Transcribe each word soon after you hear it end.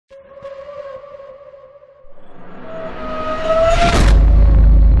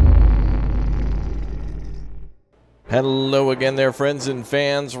Hello again there, friends and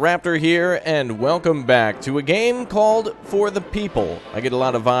fans. Raptor here, and welcome back to a game called For the People. I get a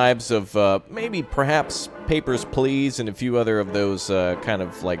lot of vibes of maybe perhaps Papers, Please, and a few other of those kind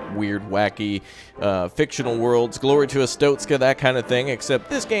of like weird, wacky fictional worlds. Glory to Estotska, that kind of thing, except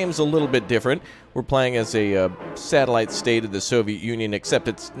this game's a little bit different. We're playing as a satellite state of the Soviet Union, except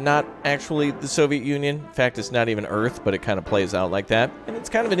it's not actually the Soviet Union. In fact, it's not even Earth, but it kind of plays out like that. And it's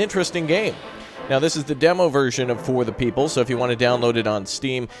kind of an interesting game. Now, this is the demo version of For the People, so if you want to download it on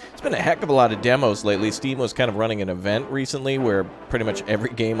Steam, it's been a heck of a lot of demos lately. Steam was kind of running an event recently where pretty much every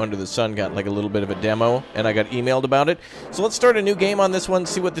game under the sun got like a little bit of a demo, and I got emailed about it. So let's start a new game on this one,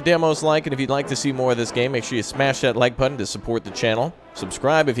 see what the demo's like, and if you'd like to see more of this game, make sure you smash that like button to support the channel.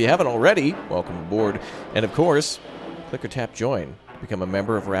 Subscribe if you haven't already. Welcome aboard. And of course, click or tap join to become a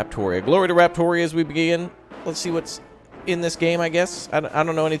member of Raptoria. Glory to Raptoria as we begin. Let's see what's in this game, I guess. I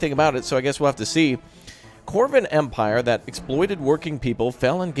don't know anything about it, so I guess we'll have to see. Corvin Empire that exploited working people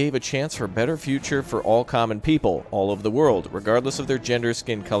fell and gave a chance for a better future for all common people all over the world, regardless of their gender,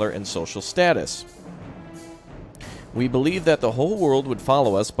 skin color, and social status. We believed that the whole world would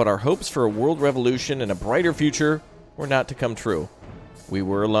follow us, but our hopes for a world revolution and a brighter future were not to come true. We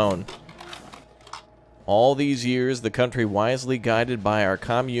were alone. All these years, the country wisely guided by our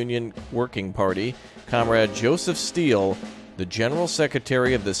Communion Working Party, Comrade Joseph Steele, the General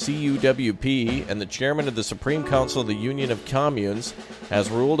Secretary of the CUWP and the Chairman of the Supreme Council of the Union of Communes, has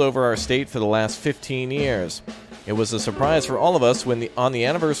ruled over our state for the last 15 years. It was a surprise for all of us when, on the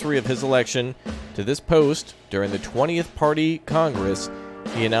anniversary of his election to this post, during the 20th Party Congress,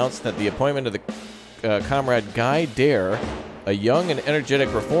 he announced that the appointment of the Comrade Guy Dare, a young and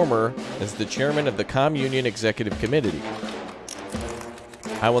energetic reformer, as the Chairman of the Communion Executive Committee.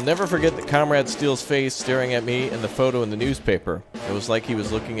 I will never forget the Comrade Steele's face staring at me in the photo in the newspaper. It was like he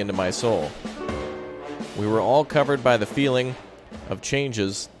was looking into my soul. We were all covered by the feeling of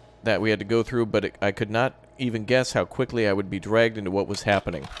changes that we had to go through, but I could not even guess how quickly I would be dragged into what was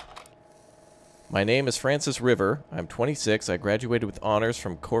happening. My name is Francis River. I'm 26. I graduated with honors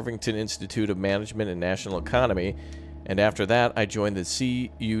from Corvington Institute of Management and National Economy, and after that, I joined the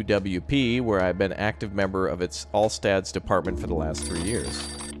CUWP, where I've been an active member of its All-Stads department for the last 3 years.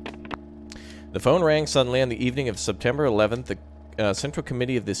 The phone rang suddenly on the evening of September 11th. The Central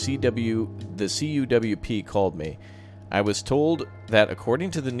Committee of the CUWP called me. I was told that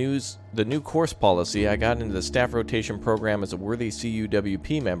according to the new course policy, I got into the staff rotation program as a worthy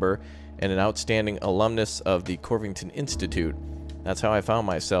CUWP member and an outstanding alumnus of the Corvington Institute. That's how I found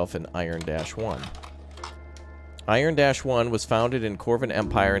myself in Iron-1. Iron-1 was founded in Corvin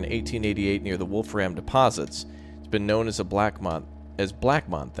Empire in 1888 near the Wolfram deposits. It's been known as Blackmont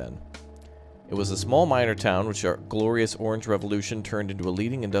then. It was a small miner town which our glorious Orange Revolution turned into a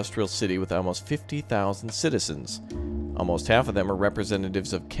leading industrial city with almost 50,000 citizens. Almost half of them are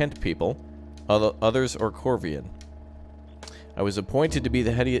representatives of Kent people, others are Corvian. I was appointed to be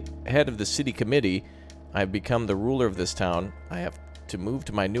the head of the city committee. I've become the ruler of this town. I have to move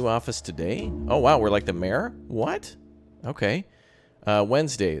to my new office today? Oh wow, we're like the mayor? What? Okay.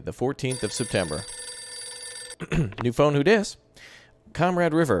 Wednesday, the 14th of September. New phone, who dis?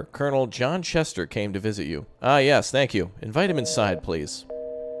 Comrade River, Colonel John Chester came to visit you. Ah yes, thank you. Invite him inside, please.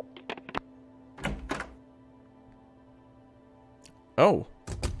 Oh.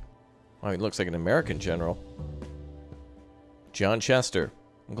 Oh, he looks like an American general. John Chester.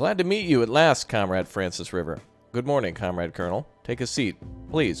 I'm glad to meet you at last, Comrade Francis River. Good morning, Comrade Colonel. Take a seat,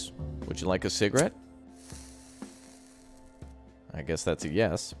 please. Would you like a cigarette? I guess that's a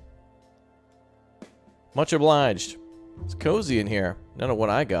yes. Much obliged. It's cozy in here. None of what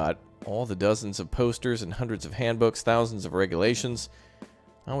I got. All the dozens of posters and hundreds of handbooks, thousands of regulations.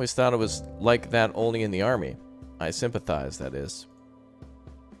 I always thought it was like that only in the Army. I sympathize, that is.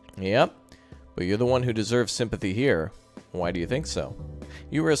 Yep, but you're the one who deserves sympathy here. Why do you think so?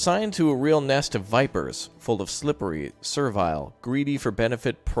 You were assigned to a real nest of vipers, full of slippery, servile, greedy for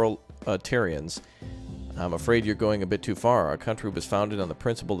benefit proletarians. I'm afraid you're going a bit too far. Our country was founded on the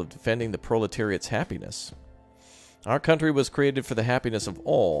principle of defending the proletariat's happiness. Our country was created for the happiness of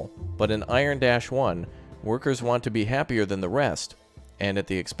all, but in Iron-1, workers want to be happier than the rest, and at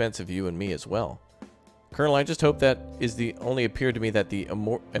the expense of you and me as well. Colonel, I just hope that only appeared to me that the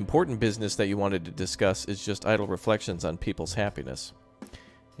important business that you wanted to discuss is just idle reflections on people's happiness.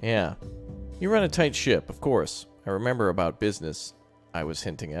 Yeah. You run a tight ship, of course. I remember about business I was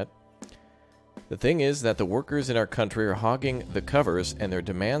hinting at. The thing is that the workers in our country are hogging the covers, and their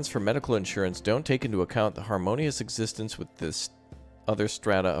demands for medical insurance don't take into account the harmonious existence with this other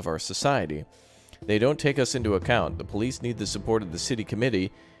strata of our society. They don't take us into account. The police need the support of the city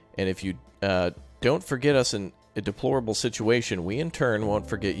committee, and if you don't forget us a deplorable situation, we in turn won't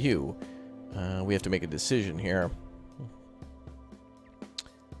forget you. We have to make a decision here.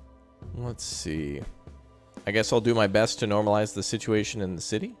 Let's see. I guess I'll do my best to normalize the situation in the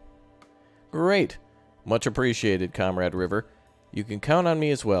city. Great. Much appreciated, Comrade River. You can count on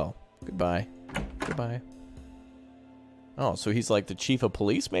me as well. Goodbye. Goodbye. Oh, so he's like the chief of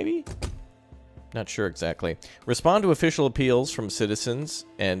police, maybe? Not sure exactly. Respond to official appeals from citizens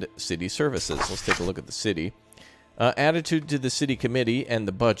and city services. Let's take a look at the city. Attitude to the city committee and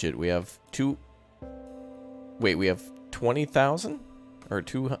the budget. We have we have 20,000? Or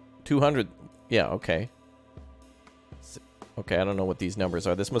 200? Yeah, okay. Okay, I don't know what these numbers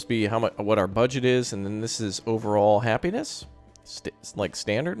are. This must be how much, what our budget is, and then this is overall happiness? Like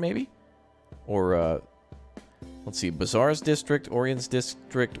standard, maybe? Or, let's see, Bazaar's District, Orion's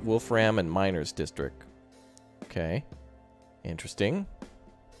District, Wolfram, and Miners District. Okay. Interesting.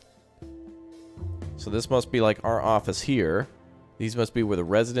 So this must be like our office here. These must be where the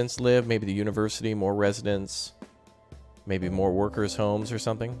residents live, maybe the university, more residents, maybe more workers' homes or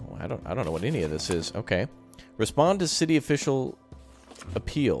something. Well, I don't know what any of this is. Okay. Respond to city official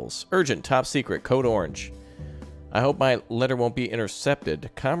appeals. Urgent, top secret, code orange. I hope my letter won't be intercepted.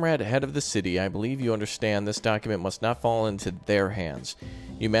 Comrade head of the city, I believe you understand this document must not fall into their hands.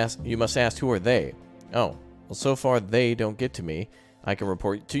 You must ask who are they. Oh, well, so far they don't get to me. I can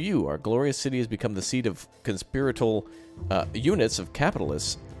report to you. Our glorious city has become the seat of conspiratorial units of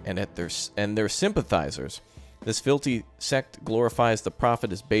capitalists and their sympathizers. This filthy sect glorifies the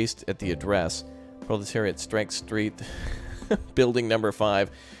profit is based at the address. Proletariat Strike Street, building number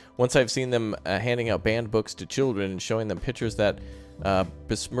 5. Once I've seen them handing out banned books to children and showing them pictures that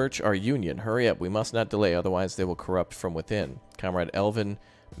besmirch our union. Hurry up, we must not delay, otherwise they will corrupt from within. Comrade Elvin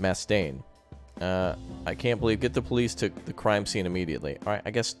Mastain. I can't believe, get the police to the crime scene immediately. Alright,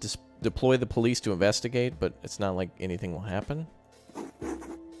 I guess deploy the police to investigate, but it's not like anything will happen.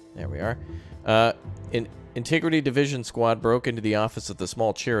 There we are. Integrity Division Squad broke into the office of the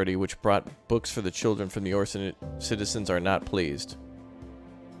small charity which brought books for the children from the orphanage. Citizens are not pleased.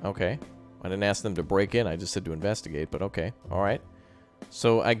 Okay. I didn't ask them to break in, I just said to investigate, but okay. Alright.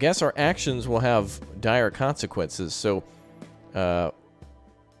 So I guess our actions will have dire consequences. So,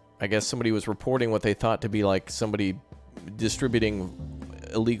 I guess somebody was reporting what they thought to be like somebody distributing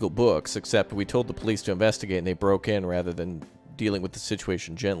illegal books, except we told the police to investigate and they broke in rather than dealing with the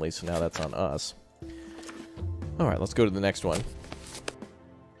situation gently, so now that's on us. Alright, let's go to the next one.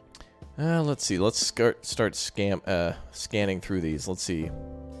 Let's see. Let's start scanning through these. Let's see.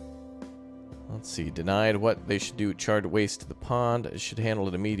 Let's see. Denied what they should do. Charge waste to the pond. It should handle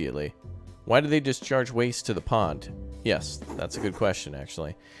it immediately. Why do they discharge waste to the pond? Yes, that's a good question,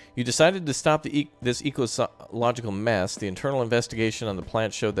 actually. You decided to stop this ecological mess. The internal investigation on the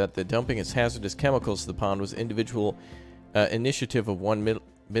plant showed that the dumping of hazardous chemicals to the pond was individual initiative of one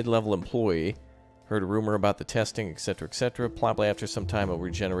mid-level employee. Heard a rumor about the testing, etc., etc. Probably after some time it will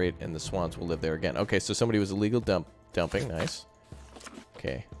regenerate and the swans will live there again. Okay, so somebody was illegal dumping. Nice.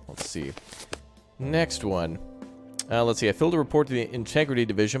 Okay, let's see. Next one. Let's see. I filled a report to the Integrity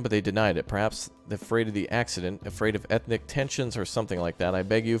Division, but they denied it. Perhaps they're afraid of the accident, afraid of ethnic tensions or something like that. I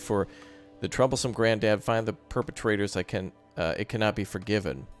beg you for the troublesome granddad, find the perpetrators. It cannot be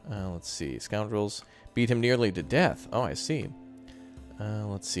forgiven. Let's see. Scoundrels beat him nearly to death. Oh, I see.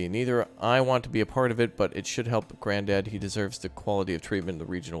 Let's see. Neither I want to be a part of it, but it should help Granddad. He deserves the quality of treatment in the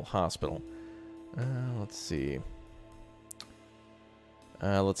regional hospital. Let's see.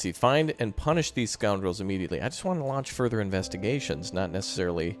 Let's see. Find and punish these scoundrels immediately. I just want to launch further investigations, not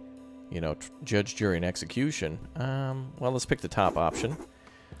necessarily, you know, judge, jury, and execution. Well, let's pick the top option.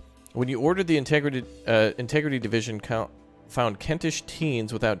 When you ordered the Integrity Division found Kentish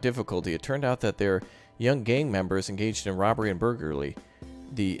teens without difficulty, it turned out that they're young gang members engaged in robbery and burglary.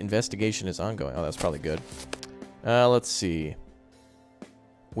 The investigation is ongoing. Oh, that's probably good. Let's see.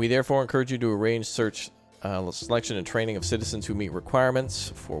 We therefore encourage you to arrange search, selection and training of citizens who meet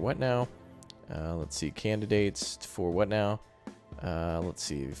requirements. For what now? Let's see. Candidates for what now? Let's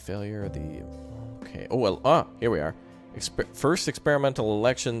see. Failure of the... Okay. Oh, well, here we are. First experimental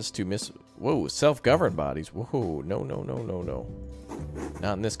elections to miss... Whoa, self-governed bodies. Whoa, no, no, no, no, no.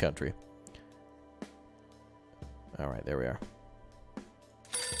 Not in this country. Alright, there we are.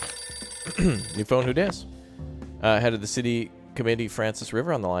 New phone, who dis? Head of the city committee, Francis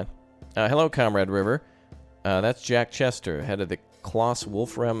River, on the line. Hello, Comrade River. That's Jack Chester, head of the Kloss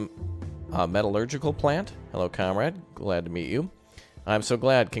Wolfram metallurgical plant. Hello, Comrade. Glad to meet you. I'm so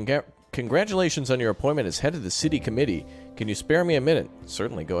glad. Congratulations on your appointment as head of the city committee. Can you spare me a minute?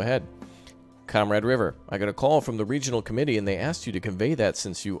 Certainly, go ahead. Comrade River, I got a call from the regional committee and they asked you to convey that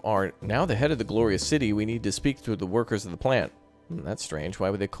since you are now the head of the glorious city, we need to speak to the workers of the plant. That's strange. Why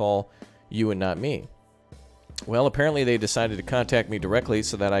would they call you and not me? Well, apparently they decided to contact me directly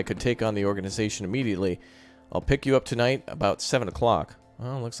so that I could take on the organization immediately. I'll pick you up tonight about 7 o'clock.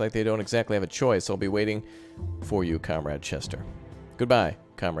 Well, looks like they don't exactly have a choice. I'll be waiting for you, Comrade Chester. Goodbye,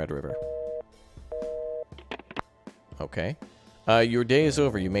 Comrade River. Okay. Your day is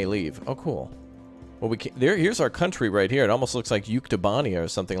over. You may leave. Oh, cool. Well, here's our country right here. It almost looks like Yuktobania or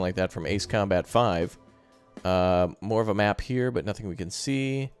something like that from Ace Combat 5. More of a map here, but nothing we can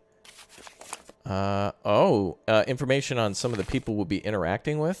see. Information on some of the people we'll be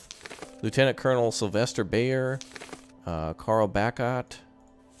interacting with. Lieutenant Colonel Sylvester Bayer, Carl Bacot,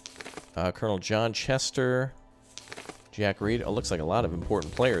 Colonel John Chester, Jack Reed. Oh, looks like a lot of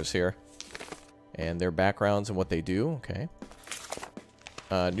important players here. And their backgrounds and what they do. Okay.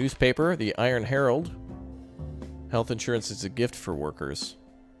 Newspaper, the Iron Herald. Health insurance is a gift for workers.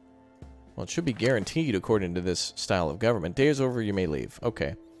 Well, it should be guaranteed according to this style of government. Day is over, you may leave.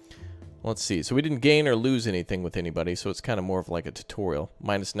 Okay. Let's see. So we didn't gain or lose anything with anybody, so it's kind of more of like a tutorial.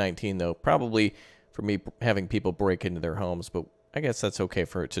 Minus 19, though. Probably for me having people break into their homes, but I guess that's okay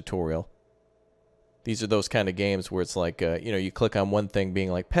for a tutorial. These are those kind of games where it's like, you know, you click on one thing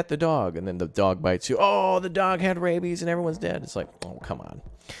being like, pet the dog, and then the dog bites you. Oh, the dog had rabies and everyone's dead. It's like, oh, come on.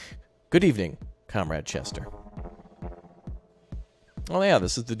 Good evening, Comrade Chester. Oh, yeah,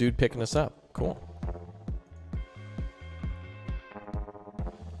 this is the dude picking us up. Cool.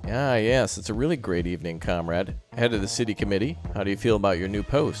 Ah, yes, it's a really great evening, comrade. Head of the city committee, how do you feel about your new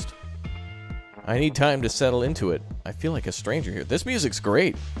post? I need time to settle into it. I feel like a stranger here. This music's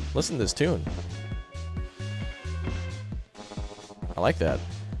great. Listen to this tune. I like that.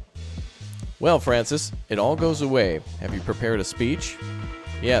 Well, Francis, it all goes away. Have you prepared a speech?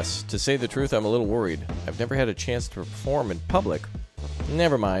 Yes, to say the truth, I'm a little worried. I've never had a chance to perform in public.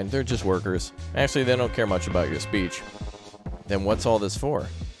 Never mind, they're just workers. Actually, they don't care much about your speech. Then what's all this for?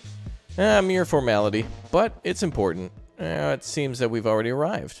 Mere formality, but it's important. It seems that we've already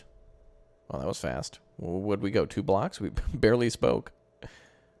arrived. Well, that was fast. Where'd we go? 2 blocks? We barely spoke.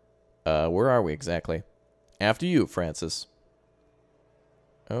 Where are we exactly? After you, Francis.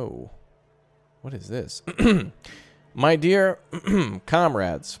 Oh. What is this? My dear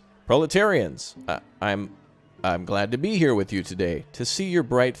comrades, proletarians, I'm glad to be here with you today, to see your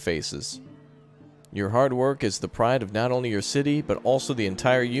bright faces. Your hard work is the pride of not only your city, but also the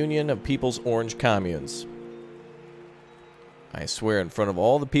entire Union of People's Orange Communes. I swear in front of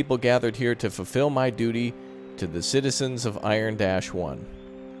all the people gathered here to fulfill my duty to the citizens of Iron-1.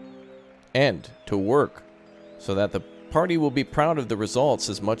 And to work, so that the party will be proud of the results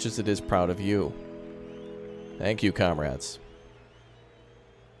as much as it is proud of you. Thank you, comrades.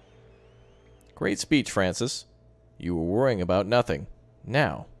 Great speech, Francis. You were worrying about nothing.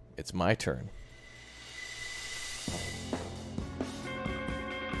 Now, it's my turn.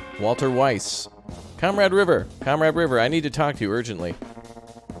 Walter Weiss. Comrade River, I need to talk to you urgently.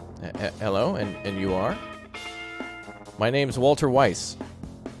 Hello, and you are? My name's Walter Weiss.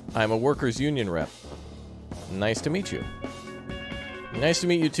 I'm a workers' union rep. Nice to meet you. Nice to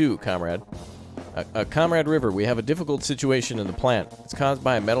meet you too, comrade. Comrade River, we have a difficult situation in the plant. It's caused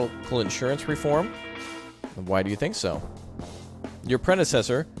by a medical insurance reform. Why do you think so? Your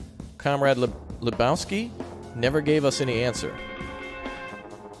predecessor, Comrade Lebowski, never gave us any answer.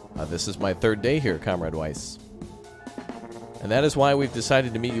 This is my 3rd day here, Comrade Weiss. And that is why we've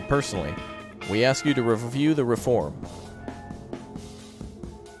decided to meet you personally. We ask you to review the reform.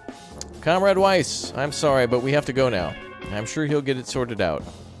 Comrade Weiss, I'm sorry, but we have to go now. I'm sure he'll get it sorted out.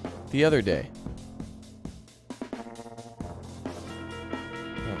 The other day.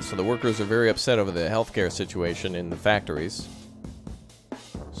 So the workers are very upset over the healthcare situation in the factories.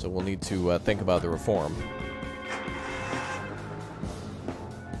 So we'll need to think about the reform.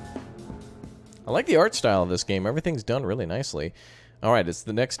 I like the art style of this game. Everything's done really nicely. Alright, it's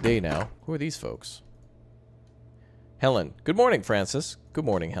the next day now. Who are these folks? Helen. Good morning, Francis. Good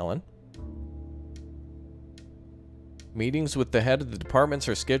morning, Helen. Meetings with the head of the departments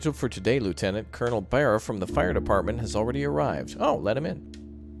are scheduled for today, Lieutenant. Colonel Baer from the fire department has already arrived. Oh, let him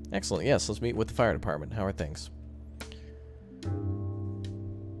in. Excellent. Yes, let's meet with the fire department. How are things?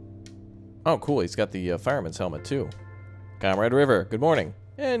 Oh, cool. He's got the fireman's helmet, too. Comrade River, good morning.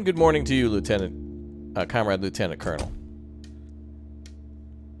 And good morning to you, Comrade Lieutenant Colonel.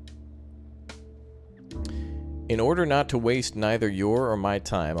 In order not to waste neither your or my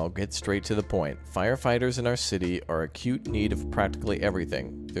time, I'll get straight to the point. Firefighters in our city are in acute need of practically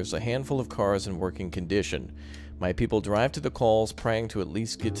everything. There's a handful of cars in working condition. My people drive to the calls, praying to at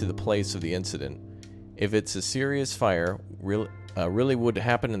least get to the place of the incident. If it's a serious fire, really would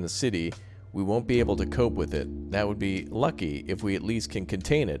happen in the city, we won't be able to cope with it. That would be lucky if we at least can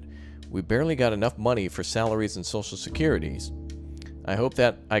contain it. We barely got enough money for salaries and social securities. I hope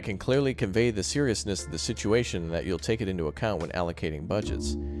that I can clearly convey the seriousness of the situation and that you'll take it into account when allocating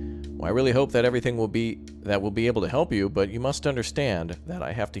budgets. Well, I really hope that everything will be able to help you, but you must understand that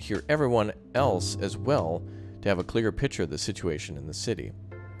I have to hear everyone else as well to have a clear picture of the situation in the city.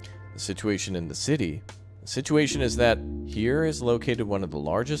 The situation in the city? The situation is that here is located one of the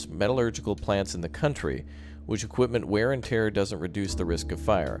largest metallurgical plants in the country, which equipment wear and tear doesn't reduce the risk of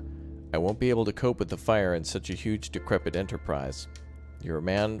fire. I won't be able to cope with the fire in such a huge, decrepit enterprise. You're a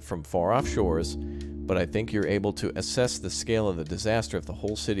man from far-off shores, but I think you're able to assess the scale of the disaster if the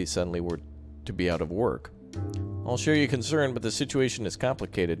whole city suddenly were to be out of work. I'll share your concern, but the situation is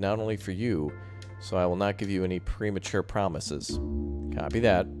complicated, not only for you, so I will not give you any premature promises. Copy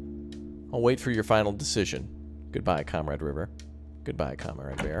that. I'll wait for your final decision. Goodbye, Comrade River. Goodbye,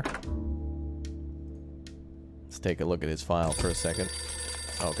 Comrade Bear. Let's take a look at his file for a second.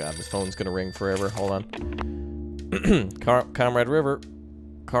 Oh god, this phone's gonna ring forever. Hold on. Comrade River.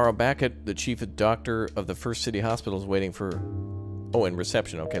 Carl Backett, the chief doctor of the First City Hospital, is waiting for... Oh, in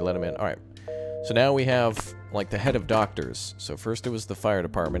reception. Okay, let him in. Alright. So now we have, like, the head of doctors. So first it was the fire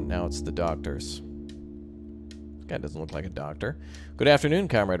department, now it's the doctors. This guy doesn't look like a doctor. Good afternoon,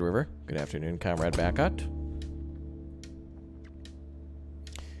 Comrade River. Good afternoon, Comrade Backett.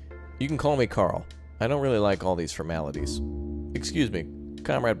 You can call me Carl. I don't really like all these formalities. Excuse me,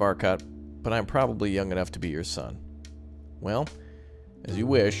 Comrade Barcott, but I'm probably young enough to be your son. Well, as you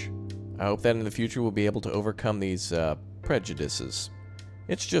wish. I hope that in the future we'll be able to overcome these prejudices.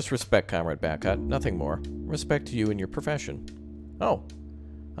 It's just respect, Comrade Backott, nothing more. Respect to you and your profession. Oh,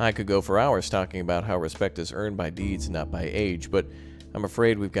 I could go for hours talking about how respect is earned by deeds, not by age, but I'm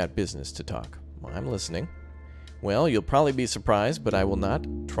afraid we've got business to talk. Well, I'm listening. Well, you'll probably be surprised, but I will not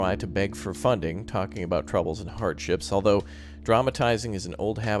try to beg for funding, talking about troubles and hardships, although dramatizing is an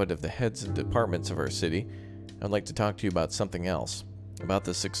old habit of the heads and departments of our city. I'd like to talk to you about something else, about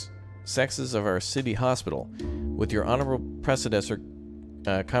the successes of our city hospital. With your honorable predecessor,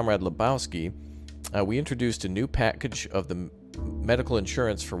 Comrade Lebowski, we introduced a new package of the medical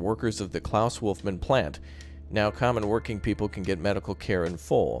insurance for workers of the Klaus Wolfman plant. Now common working people can get medical care in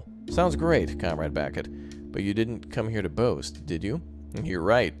full. Sounds great, Comrade Backett, but you didn't come here to boast, did you? You're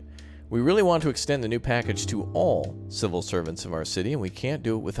right. We really want to extend the new package to all civil servants of our city, and we can't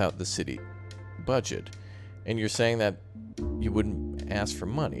do it without the city budget. And you're saying that you wouldn't ask for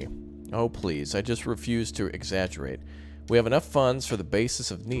money? Oh, please, I just refuse to exaggerate. We have enough funds for the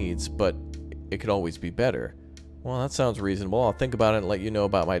basis of needs, but it could always be better. Well, that sounds reasonable. I'll think about it and let you know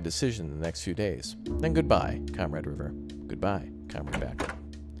about my decision in the next few days. Then goodbye, Comrade River. Goodbye, Comrade Backett.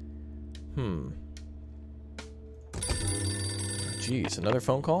 Jeez, another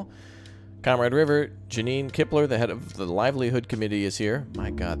phone call? Comrade River, Janine Kipler, the head of the Livelihood Committee, is here.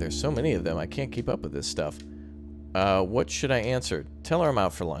 My god, there's so many of them. I can't keep up with this stuff. What should I answer? Tell her I'm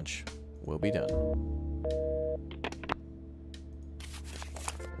out for lunch. We'll be done.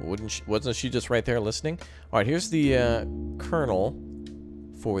 Wasn't she just right there listening? Alright, here's the colonel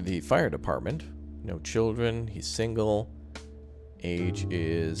for the fire department. No children. He's single. Age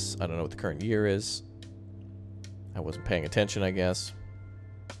is... I don't know what the current year is. I wasn't paying attention, I guess.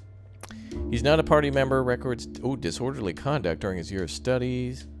 He's not a party member. Records... Oh, disorderly conduct during his year of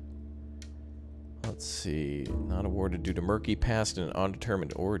studies. Let's see. Not awarded due to murky past and an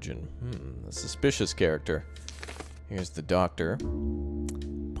undetermined origin. A suspicious character. Here's the doctor.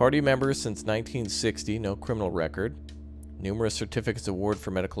 Party member since 1960. No criminal record. Numerous certificates award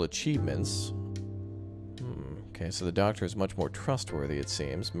for medical achievements. Okay, so the doctor is much more trustworthy, it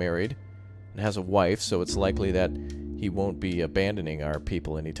seems. Married. And has a wife, so it's likely that he won't be abandoning our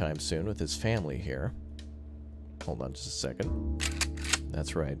people anytime soon with his family here. Hold on just a second.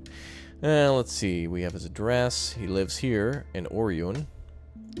 That's right. Let's see. We have his address. He lives here in Orion.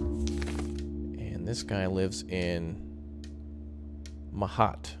 And this guy lives in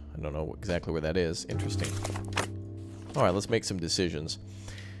Mahat. I don't know exactly where that is. Interesting. Alright, let's make some decisions.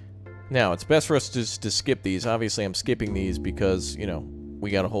 Now, it's best for us to skip these. Obviously, I'm skipping these because, you know,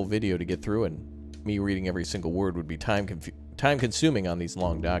 we got a whole video to get through, and me reading every single word would be time-consuming on these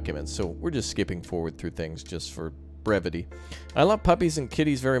long documents. So we're just skipping forward through things just for brevity. I love puppies and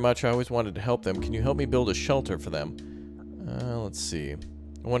kitties very much. I always wanted to help them. Can you help me build a shelter for them? Let's see.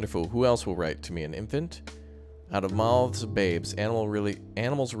 Wonderful. Who else will write to me? An infant? Out of mouths of babes.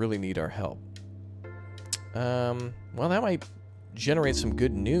 Animals really need our help. Well, that might generate some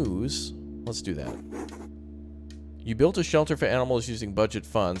good news. Let's do that. You built a shelter for animals using budget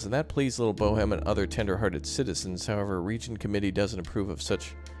funds, and that pleased Little Bohem and other tender-hearted citizens. However, Region Committee doesn't approve of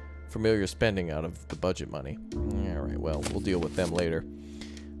such familiar spending out of the budget money. Alright, well, we'll deal with them later.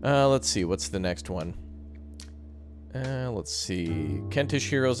 Let's see, what's the next one? Let's see. Kentish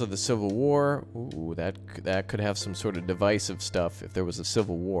Heroes of the Civil War. Ooh, that could have some sort of divisive stuff if there was a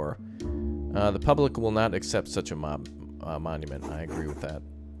civil war. The public will not accept such a monument. I agree with that.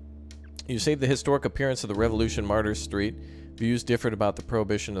 You saved the historic appearance of the Revolution Martyrs Street. Views differed about the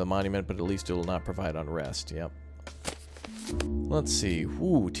prohibition of the monument, but at least it will not provide unrest. Yep. Let's see.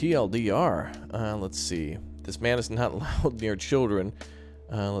 Ooh, TLDR. Let's see. This man is not allowed near children.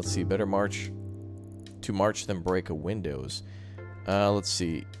 Let's see. Better march than break a windows. Let's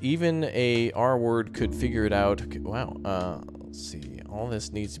see. Even a R word could figure it out. Wow. Let's see. All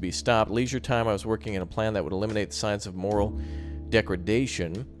this needs to be stopped. Leisure time, I was working in a plan that would eliminate the signs of moral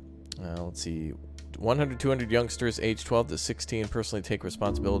degradation. Let's see. 100, 200 youngsters aged 12 to 16 personally take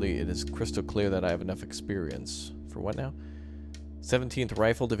responsibility. It is crystal clear that I have enough experience. For what now? 17th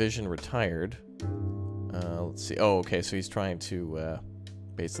Rifle Division retired. Let's see. Oh, okay. So he's trying to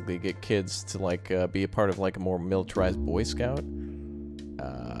basically get kids to like be a part of like a more militarized Boy Scout.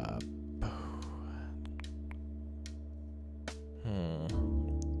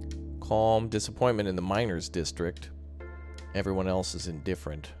 Calm. Disappointment in the miners district. Everyone else is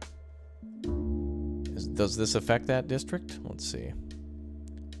indifferent. Does this affect that district? Let's see.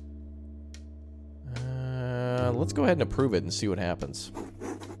 Let's go ahead and approve it and see what happens.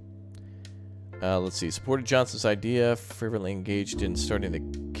 Let's see. Supported Johnson's idea. Fervently engaged in starting the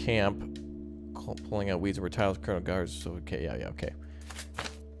camp. Pulling out weeds and retired Colonel Guards. So, okay, yeah, okay.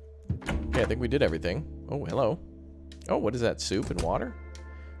 Okay, I think we did everything. Oh, hello. Oh, what is that? Soup and water?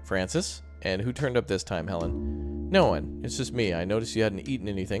 Francis. And who turned up this time, Helen? No one. It's just me. I noticed you hadn't eaten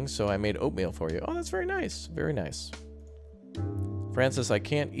anything, so I made oatmeal for you. Oh, that's very nice. Very nice. Francis, I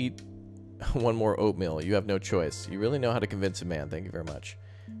can't eat one more oatmeal. You have no choice. You really know how to convince a man. Thank you very much.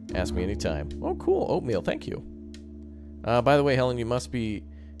 Ask me anytime. Oh, cool. Oatmeal. Thank you. By the way, Helen, you must be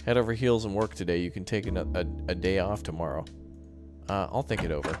head over heels in work today. You can take a day off tomorrow. I'll think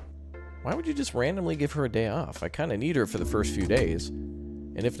it over. Why would you just randomly give her a day off? I kind of need her for the first few days.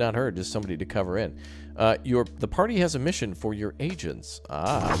 And if not her, just somebody to cover in. The party has a mission for your agents.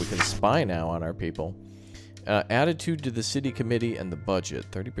 Ah, we can spy now on our people. Attitude to the city committee and the budget.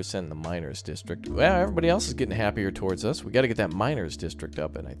 30% in the miners district. Well, everybody else is getting happier towards us. We got to get that miners district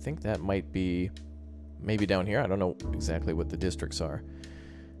up, and I think that might be maybe down here. I don't know exactly what the districts are.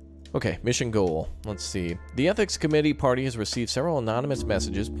 Okay, mission goal. Let's see. The Ethics Committee party has received several anonymous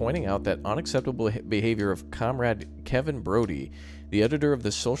messages pointing out that unacceptable behavior of Comrade Kevin Brody, the editor of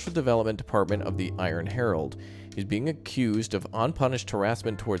the Social Development Department of the Iron Herald, is being accused of unpunished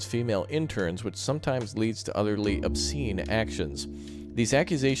harassment towards female interns, which sometimes leads to utterly obscene actions. These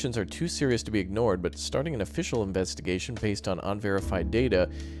accusations are too serious to be ignored, but starting an official investigation based on unverified data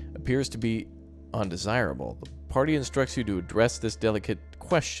appears to be undesirable. The party instructs you to address this delicate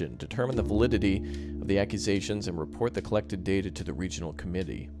question, determine the validity of the accusations, and report the collected data to the regional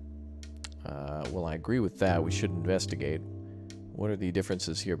committee. Well, I agree with that. We should investigate. What are the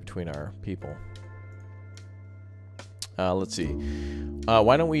differences here between our people? Let's see.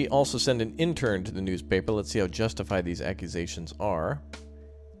 Why don't we also send an intern to the newspaper? Let's see how justified these accusations are.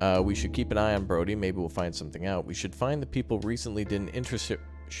 We should keep an eye on Brody. Maybe we'll find something out. We should find the people recently did an internship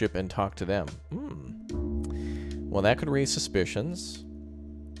and talk to them. Well, that could raise suspicions.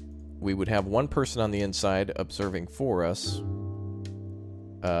 We would have one person on the inside observing for us.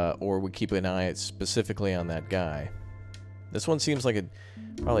 Or we keep an eye specifically on that guy. This one seems like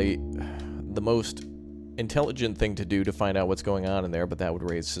probably the most intelligent thing to do to find out what's going on in there, but that would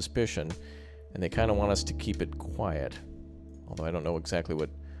raise suspicion. And they kind of want us to keep it quiet. Although I don't know exactly what...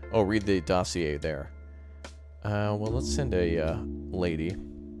 Oh, read the dossier there. Well, let's send a lady.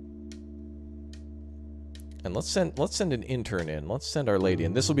 And let's send an intern in. Let's send our lady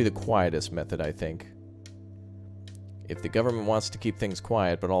in. This will be the quietest method, I think. If the government wants to keep things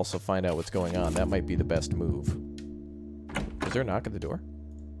quiet, but also find out what's going on, that might be the best move. Is there a knock at the door?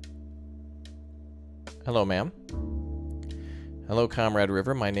 Hello, ma'am. Hello, Comrade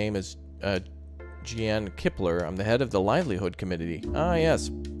River. My name is Gian Kipler. I'm the head of the Livelihood Committee. Ah, yes.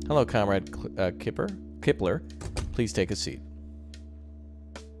 Hello, Comrade Kipler. Please take a seat.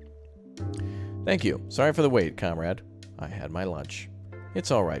 Thank you. Sorry for the wait, Comrade. I had my lunch.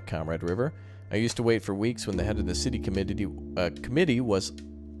 It's all right, Comrade River. I used to wait for weeks when the head of the city committee was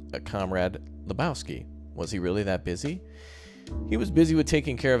Comrade Lebowski. Was he really that busy? He was busy with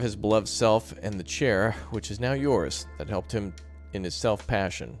taking care of his beloved self and the chair, which is now yours, that helped him in his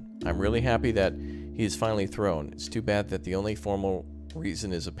self-passion. I'm really happy that he is finally thrown. It's too bad that the only formal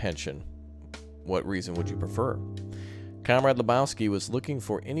reason is a pension. What reason would you prefer? Comrade Lebowski was looking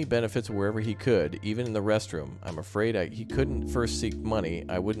for any benefits wherever he could, even in the restroom. I'm afraid he couldn't first seek money.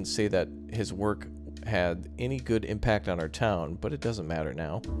 I wouldn't say that his work had any good impact on our town, but it doesn't matter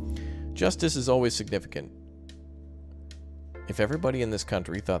now. Justice is always significant. If everybody in this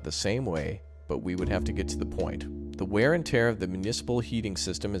country thought the same way, but we would have to get to the point. The wear and tear of the municipal heating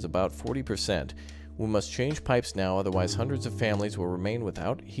system is about 40%. We must change pipes now, otherwise hundreds of families will remain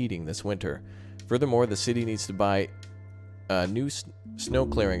without heating this winter. Furthermore, the city needs to buy new snow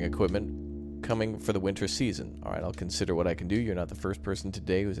clearing equipment coming for the winter season. Alright, I'll consider what I can do. You're not the first person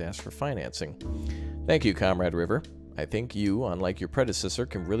today who's asked for financing. Thank you, Comrade River. I think you, unlike your predecessor,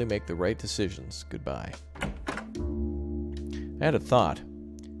 can really make the right decisions. Goodbye. I had a thought.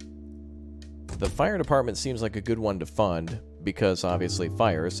 The fire department seems like a good one to fund, because obviously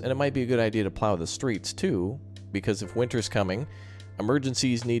fires, and it might be a good idea to plow the streets too, because if winter's coming,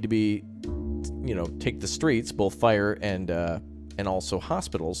 emergencies need to be, you know, take the streets, both fire and also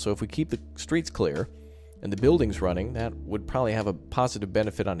hospitals. So if we keep the streets clear and the buildings running, that would probably have a positive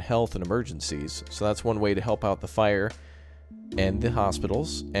benefit on health and emergencies. So that's one way to help out the fire and the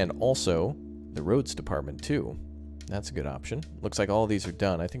hospitals, and also the roads department too. That's a good option. Looks like all of these are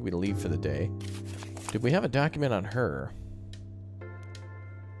done. I think we leave for the day. Did we have a document on her?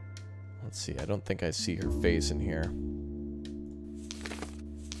 Let's see. I don't think I see her face in here.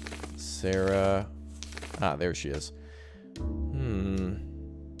 Sarah. Ah, there she is.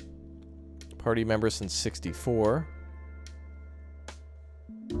 Party member since 64.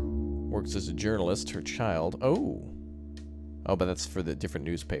 Works as a journalist. Her child. Oh, but that's for the different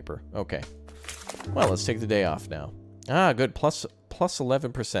newspaper. Okay. Well, let's take the day off now. Ah, good. Plus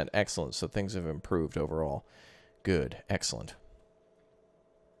 11%. Excellent. So things have improved overall. Good. Excellent.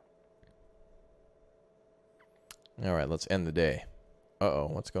 All right, let's end the day. Uh-oh,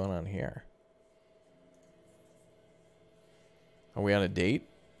 what's going on here? Are we on a date?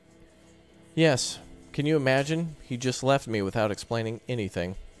 Yes. Can you imagine? He just left me without explaining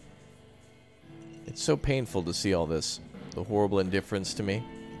anything. It's so painful to see all this. The horrible indifference to me.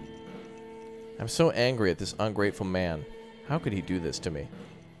 I'm so angry at this ungrateful man. How could he do this to me?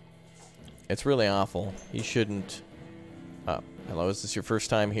 It's really awful. He shouldn't... hello, is this your first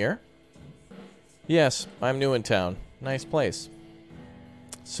time here? Yes, I'm new in town. Nice place.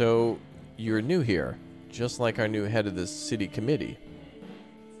 So, you're new here, just like our new head of the city committee.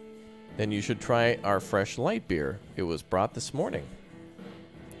 Then you should try our fresh light beer. It was brought this morning.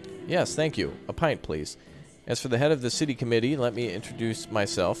 Yes, thank you. A pint, please. As for the head of the city committee, let me introduce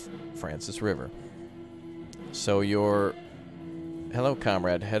myself, Francis River. So you're... Hello,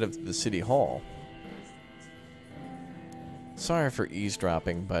 comrade, head of the city hall. Sorry for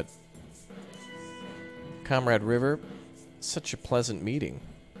eavesdropping, but... Comrade River, such a pleasant meeting.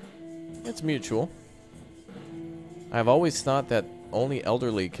 It's mutual. I've always thought that only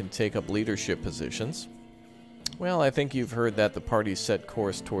elderly can take up leadership positions. Well, I think you've heard that the party's set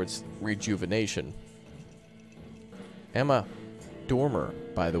course towards rejuvenation. Emma Dormer,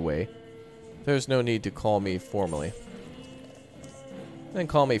 by the way. There's no need to call me formally. Then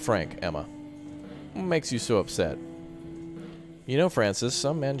call me Frank, Emma. What makes you so upset? You know, Francis,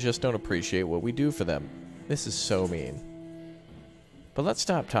 some men just don't appreciate what we do for them. This is so mean. But let's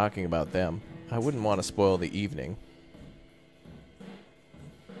stop talking about them. I wouldn't want to spoil the evening.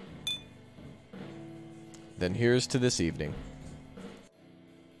 Then here's to this evening.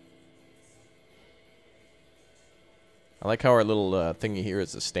 I like how our little thingy here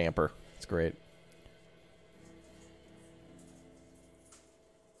is a stamper. It's great.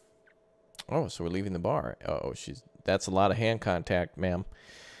 Oh, so we're leaving the bar. Uh-oh, that's a lot of hand contact, ma'am.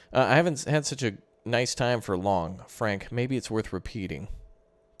 I haven't had such a nice time for long. Frank, maybe it's worth repeating.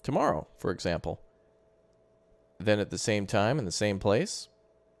 Tomorrow, for example. Then at the same time, in the same place?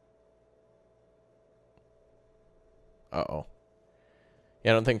 Uh-oh.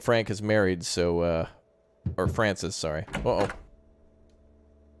 Yeah, I don't think Frank is married, so, or Francis, sorry. Uh-oh.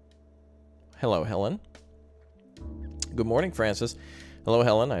 Hello, Helen. Good morning, Francis. Hello,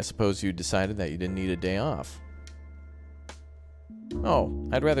 Helen. I suppose you decided that you didn't need a day off. Oh,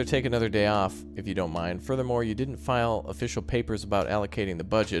 I'd rather take another day off, if you don't mind. Furthermore, you didn't file official papers about allocating the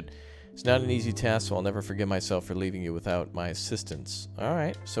budget. It's not an easy task, so I'll never forgive myself for leaving you without my assistance.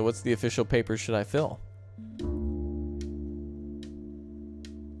 Alright, so what's the official papers should I fill?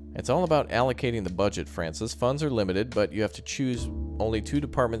 It's all about allocating the budget, Francis. Funds are limited, but you have to choose only 2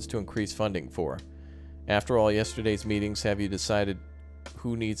 departments to increase funding for. After all yesterday's meetings, have you decided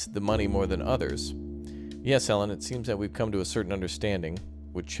who needs the money more than others? Yes, Helen, it seems that we've come to a certain understanding.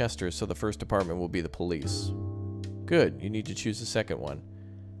 with Chester, so the first department will be the police. Good. You need to choose the second one.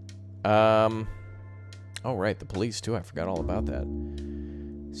 Oh, right. The police, too. I forgot all about that.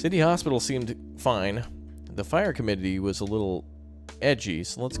 City Hospital seemed fine. The fire committee was a little edgy,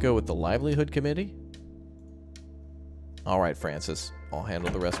 so let's go with the livelihood committee. All right, Francis. I'll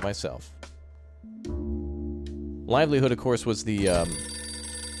handle the rest myself. Livelihood, of course, was the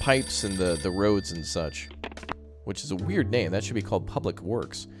pipes and the roads and such, which is a weird name. That should be called Public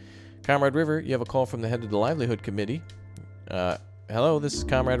Works. Comrade River, you have a call from the head of the livelihood committee. Hello, this is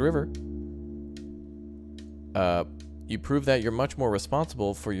Comrade River. You prove that you're much more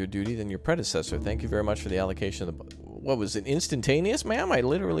responsible for your duty than your predecessor. Thank you very much for the allocation of the... What was it, instantaneous, ma'am? I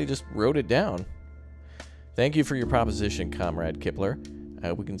literally just wrote it down. Thank you for your proposition, Comrade Kipler.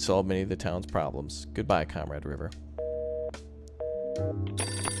 We can solve many of the town's problems. Goodbye, Comrade River.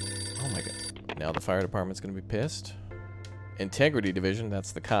 Oh my god. Now the fire department's gonna be pissed. Integrity Division,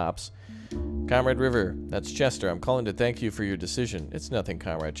 that's the cops. Comrade River, that's Chester. I'm calling to thank you for your decision. It's nothing,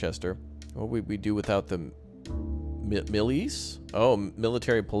 Comrade Chester. What would we do without the... Milice? Oh,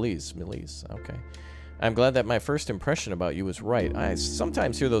 military police. Milice, okay. I'm glad that my first impression about you was right. I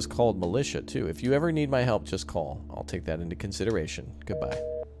sometimes hear those called militia, too. If you ever need my help, just call. I'll take that into consideration. Goodbye.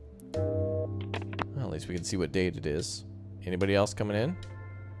 Well, at least we can see what date it is. Anybody else coming in?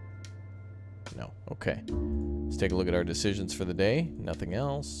 No. Okay. Let's take a look at our decisions for the day. Nothing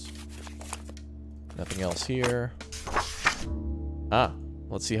else. Nothing else here. Ah,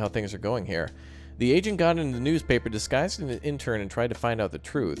 let's see how things are going here. The agent got into the newspaper disguised as an intern and tried to find out the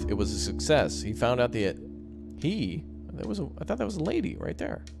truth. It was a success. He found out I thought that was a lady right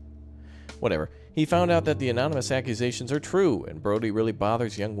there. Whatever. He found out that the anonymous accusations are true, and Brody really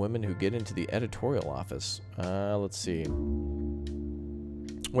bothers young women who get into the editorial office. Let's see.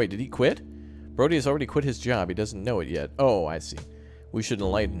 Wait, did he quit? Brody has already quit his job. He doesn't know it yet. Oh, I see. We should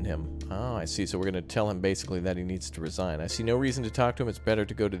enlighten him. Oh, I see. So we're going to tell him basically that he needs to resign. I see no reason to talk to him. It's better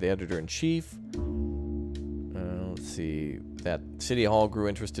to go to the editor-in-chief. Let's see. That City Hall grew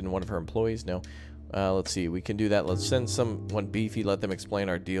interested in one of her employees. No. Let's see. We can do that. Let's send someone beefy. Let them explain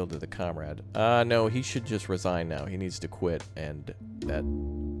our deal to the comrade. No. He should just resign now. He needs to quit. And that...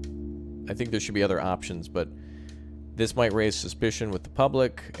 I think there should be other options, but... This might raise suspicion with the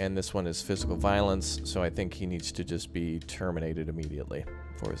public, and this one is physical violence, so I think he needs to just be terminated immediately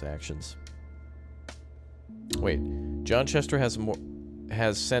for his actions. Wait, John Chester has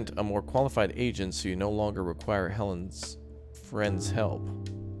sent a more qualified agent, so you no longer require Helen's friend's help.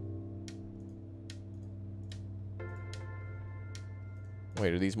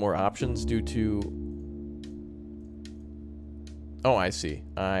 Wait, are these more options due to... Oh, I see.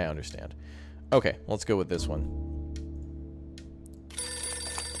 I understand. Okay, let's go with this one.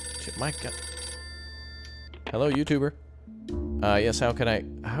 My God. Hello, YouTuber. Yes,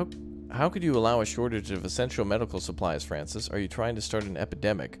 how could you allow a shortage of essential medical supplies, Francis? Are you trying to start an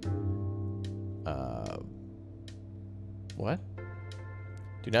epidemic? What?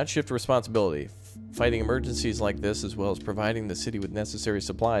 Do not shift responsibility. Fighting emergencies like this, as well as providing the city with necessary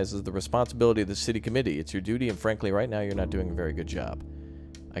supplies, is the responsibility of the city committee. It's your duty, and frankly, right now, you're not doing a very good job.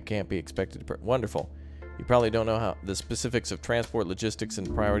 I can't be expected to... Wonderful. You probably don't know the specifics of transport, logistics,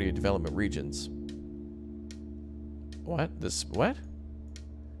 and priority development regions. What? What?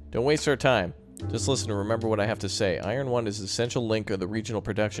 Don't waste our time. Just listen and remember what I have to say. Iron 1 is an essential link of the regional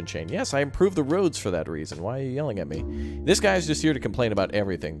production chain. Yes, I improved the roads for that reason. Why are you yelling at me? This guy's just here to complain about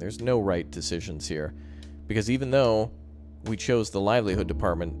everything. There's no right decisions here. Because even though we chose the livelihood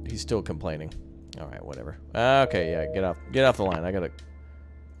department, he's still complaining. Alright, whatever. Okay, yeah, get off the line. I gotta...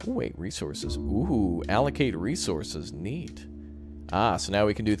 Ooh, wait, resources. Ooh, allocate resources. Neat. Ah, so now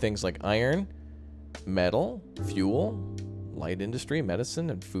we can do things like iron, metal, fuel, light industry, medicine,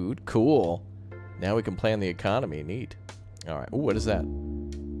 and food. Cool. Now we can plan the economy. Neat. Alright. Ooh, what is that?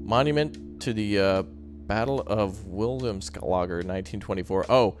 Monument to the Battle of Wilhelmslager, 1924.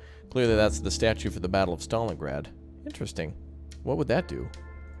 Oh, clearly that's the statue for the Battle of Stalingrad. Interesting. What would that do?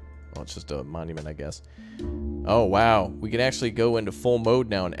 Oh, it's just a monument, I guess. Oh, wow. We can actually go into full mode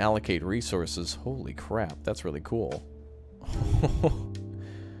now and allocate resources. Holy crap. That's really cool.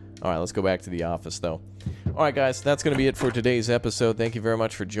 Alright, let's go back to the office, though. Alright, guys. That's going to be it for today's episode. Thank you very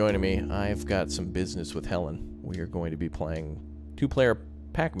much for joining me. I've got some business with Helen. We are going to be playing two-player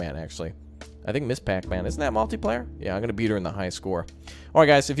Pac-Man, actually. I think Miss Pac-Man. Isn't that multiplayer? Yeah, I'm going to beat her in the high score. Alright,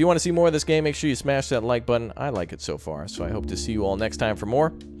 guys. If you want to see more of this game, make sure you smash that like button. I like it so far, so I hope to see you all next time for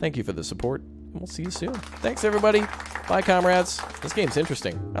more. Thank you for the support. We'll see you soon. Thanks, everybody. Bye, comrades. This game's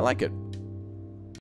interesting. I like it.